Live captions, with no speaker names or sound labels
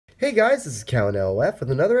Hey guys, this is Cal LF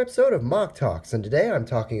with another episode of MOCTalks, and today I'm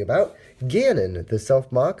talking about Ganon, the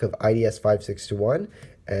self-mock of Ids5621,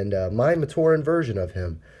 and my Matoran version of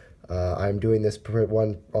him. I'm doing this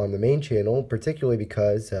one on the main channel, particularly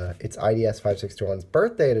because it's Ids5621's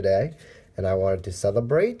birthday today, and I wanted to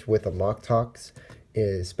celebrate with a MOCTalks,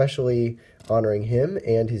 especially honoring him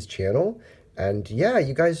and his channel. And yeah,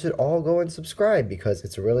 you guys should all go and subscribe because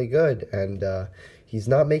it's really good. And he's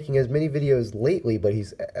not making as many videos lately, but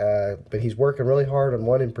he's working really hard on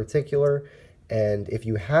one in particular. And if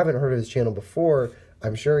you haven't heard of his channel before,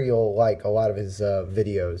 I'm sure you'll like a lot of his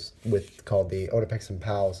videos called the Onapex and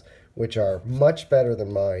Pals, which are much better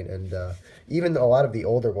than mine. And even a lot of the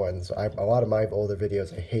older ones, a lot of my older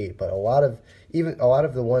videos I hate, but a lot of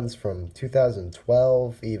the ones from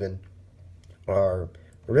 2012 even are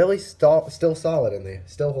really still solid, and they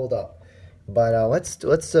still hold up. But let's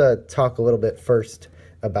talk a little bit first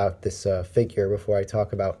about this figure before I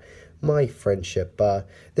talk about my friendship.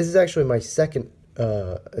 This is actually my second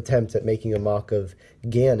attempt at making a mock of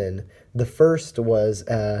Ganon. The first was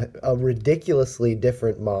a ridiculously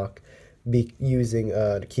different mock using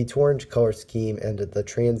the Keats Orange color scheme and the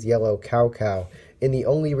trans yellow cow. And the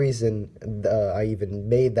only reason I even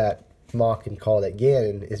made that mock and called it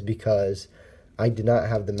Ganon is because I did not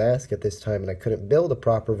have the mask at this time, and I couldn't build a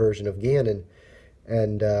proper version of Ganon,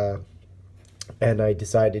 and I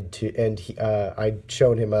decided to, and I'd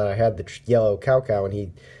shown him I had the yellow cow, and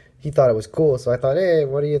he thought it was cool, so I thought, hey,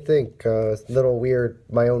 what do you think? Little weird,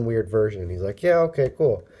 my own weird version. And he's like, yeah, okay,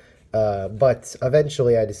 cool. But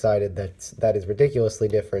eventually I decided that is ridiculously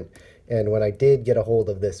different, and when I did get a hold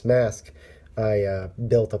of this mask, I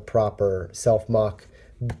built a proper self-mock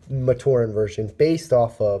Matoran version based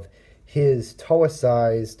off of his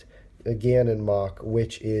Toa-sized Ganon mock,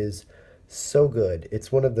 which is so good.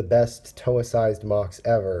 It's one of the best Toa-sized mocks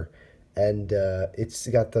ever, and it's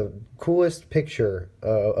got the coolest picture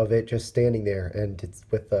of it just standing there, and it's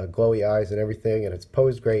with glowy eyes and everything, and it's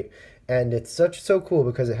posed great, and it's so cool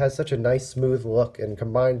because it has such a nice smooth look and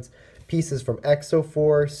combines pieces from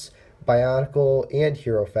Exoforce, Bionicle, and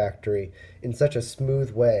Hero Factory in such a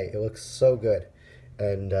smooth way. It looks so good,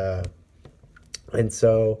 and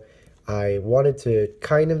so I wanted to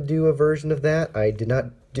kind of do a version of that. I did not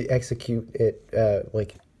execute it,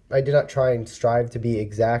 I did not try and strive to be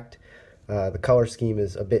exact. The color scheme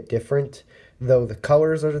is a bit different, though the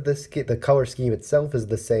colors are the color scheme itself is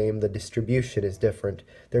the same, the distribution is different.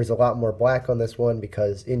 There's a lot more black on this one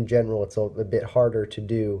because in general it's a bit harder to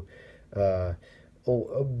do, or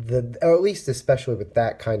at least especially with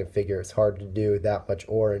that kind of figure, it's hard to do that much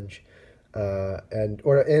orange. And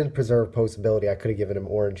preserve posability. I could have given him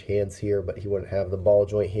orange hands here, but he wouldn't have the ball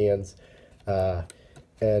joint hands. And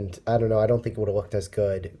I don't know, I don't think it would have looked as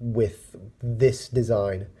good with this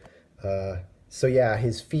design. So yeah,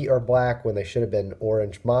 his feet are black when they should have been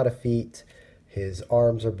orange Mata feet. His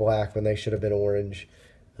arms are black when they should have been orange.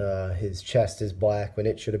 His chest is black when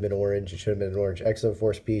it should have been orange. It should have been an orange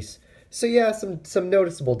Exoforce piece. So yeah, some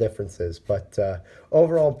noticeable differences, but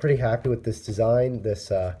overall I'm pretty happy with this design.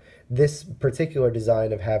 This particular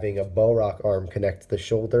design of having a Bow-Rock arm connect to the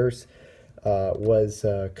shoulders was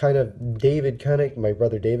my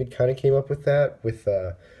brother David kind of came up with that with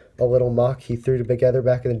a little mock he threw together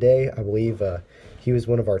back in the day. I believe he was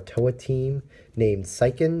one of our Toa team named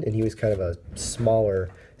Psychen, and he was kind of a smaller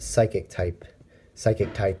psychic type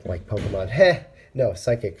like Pokemon. Heh, no,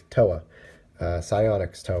 Psychic Toa.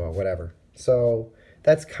 Psionics Toa, whatever. So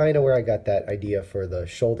that's kind of where I got that idea for the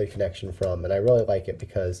shoulder connection from, and I really like it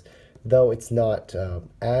because though it's not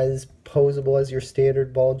as posable as your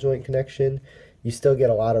standard ball joint connection, you still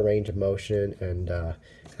get a lot of range of motion and a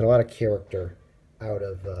lot of character out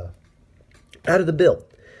of the build,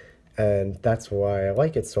 and that's why I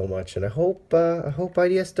like it so much, and I hope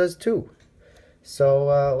IDS does too.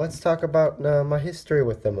 So let's talk about my history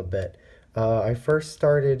with them a bit. I first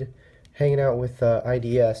started hanging out with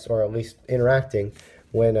IDS, or at least interacting,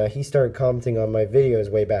 when he started commenting on my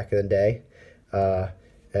videos way back in the day.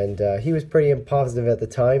 And he was pretty positive at the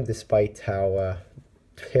time, despite how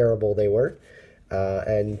terrible they were.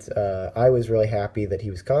 And I was really happy that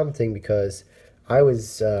he was commenting because I'd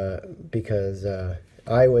seen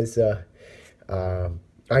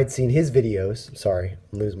his videos. Sorry,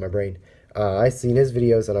 I'm losing my brain. I'd seen his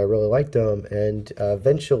videos and I really liked them, and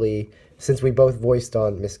eventually, since we both voiced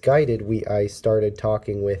on Misguided, I started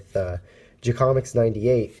talking with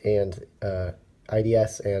Jacomics98 and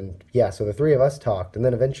IDS, and yeah, so the three of us talked, and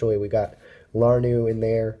then eventually we got Larnu in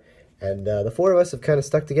there, and the four of us have kind of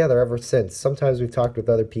stuck together ever since. Sometimes we've talked with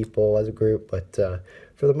other people as a group, but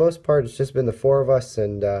for the most part, it's just been the four of us,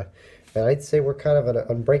 and I'd say we're kind of an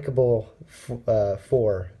unbreakable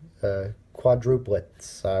four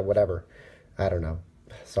quadruplets, whatever. I don't know.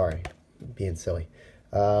 Sorry, being silly.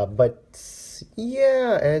 But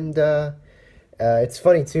yeah, and it's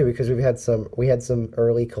funny too because we had some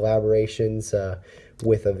early collaborations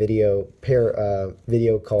with a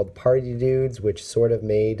video called Party Dudes, which sort of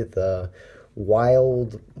made the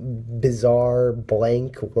wild, bizarre,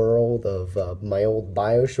 blank world of my old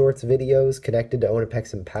BioShorts videos connected to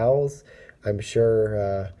Onapex and Pals. I'm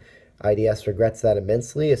sure IDS regrets that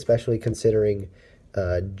immensely, especially considering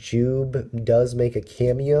Jube does make a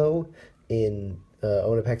cameo in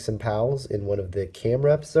Onapex and Pals in one of the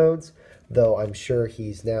camera episodes, though I'm sure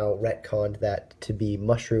he's now retconned that to be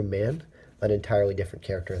Mushroom Man, an entirely different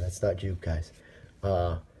character. That's not Jube, guys.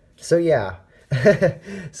 So yeah,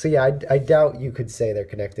 so yeah, I doubt you could say they're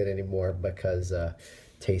connected anymore because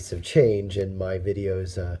tastes have changed and my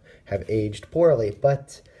videos have aged poorly.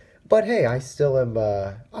 But hey, I still am.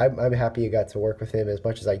 I'm happy you got to work with him as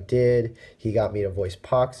much as I did. He got me to voice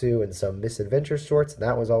Poxu in some Misadventure shorts, and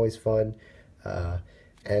that was always fun.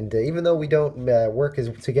 And even though we don't work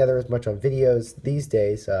together as much on videos these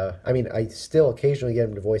days, I mean, I still occasionally get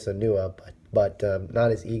him to voice on Nua, but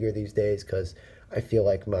not as eager these days because I feel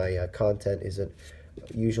like my content isn't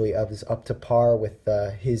usually up to par with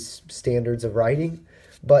his standards of writing.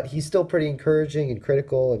 But he's still pretty encouraging and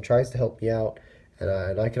critical and tries to help me out,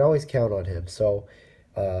 and I can always count on him. So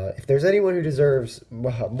if there's anyone who deserves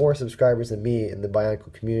more subscribers than me in the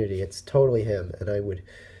Bionicle community, it's totally him, and I would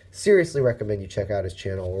seriously recommend you check out his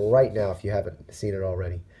channel right now if you haven't seen it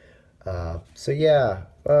already. So yeah,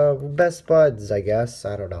 best buds, I guess.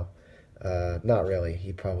 I don't know. Not really.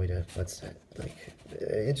 He probably did. Let's like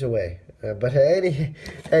inch away. But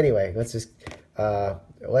anyway, let's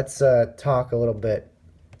talk a little bit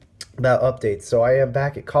about updates. So I am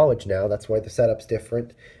back at college now. That's why the setup's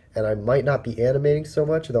different, and I might not be animating so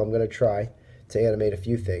much, though I'm going to try to animate a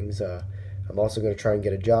few things. I'm also going to try and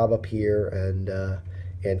get a job up here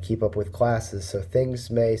and keep up with classes, so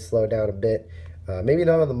things may slow down a bit. Maybe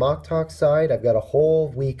not on the MOCTalk side. I've got a whole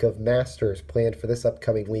week of masters planned for this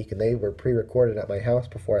upcoming week, and they were pre-recorded at my house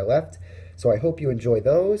before I left. So I hope you enjoy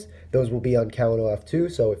those. Those will be on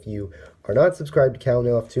CalNoF2, so if you are not subscribed to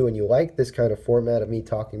CalNoF2 and you like this kind of format of me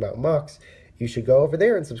talking about MOCs, you should go over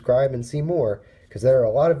there and subscribe and see more, because there are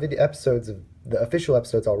a lot of episodes of the official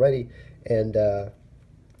episodes already, and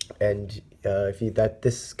if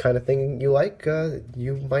this kind of thing you like,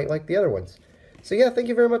 you might like the other ones. So yeah, thank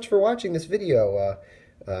you very much for watching this video.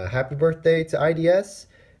 Happy birthday to IDS,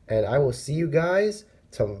 and I will see you guys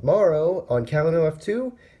tomorrow on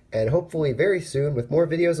CalNoF2, and hopefully very soon with more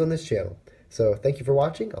videos on this channel. So thank you for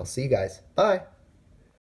watching. I'll see you guys. Bye!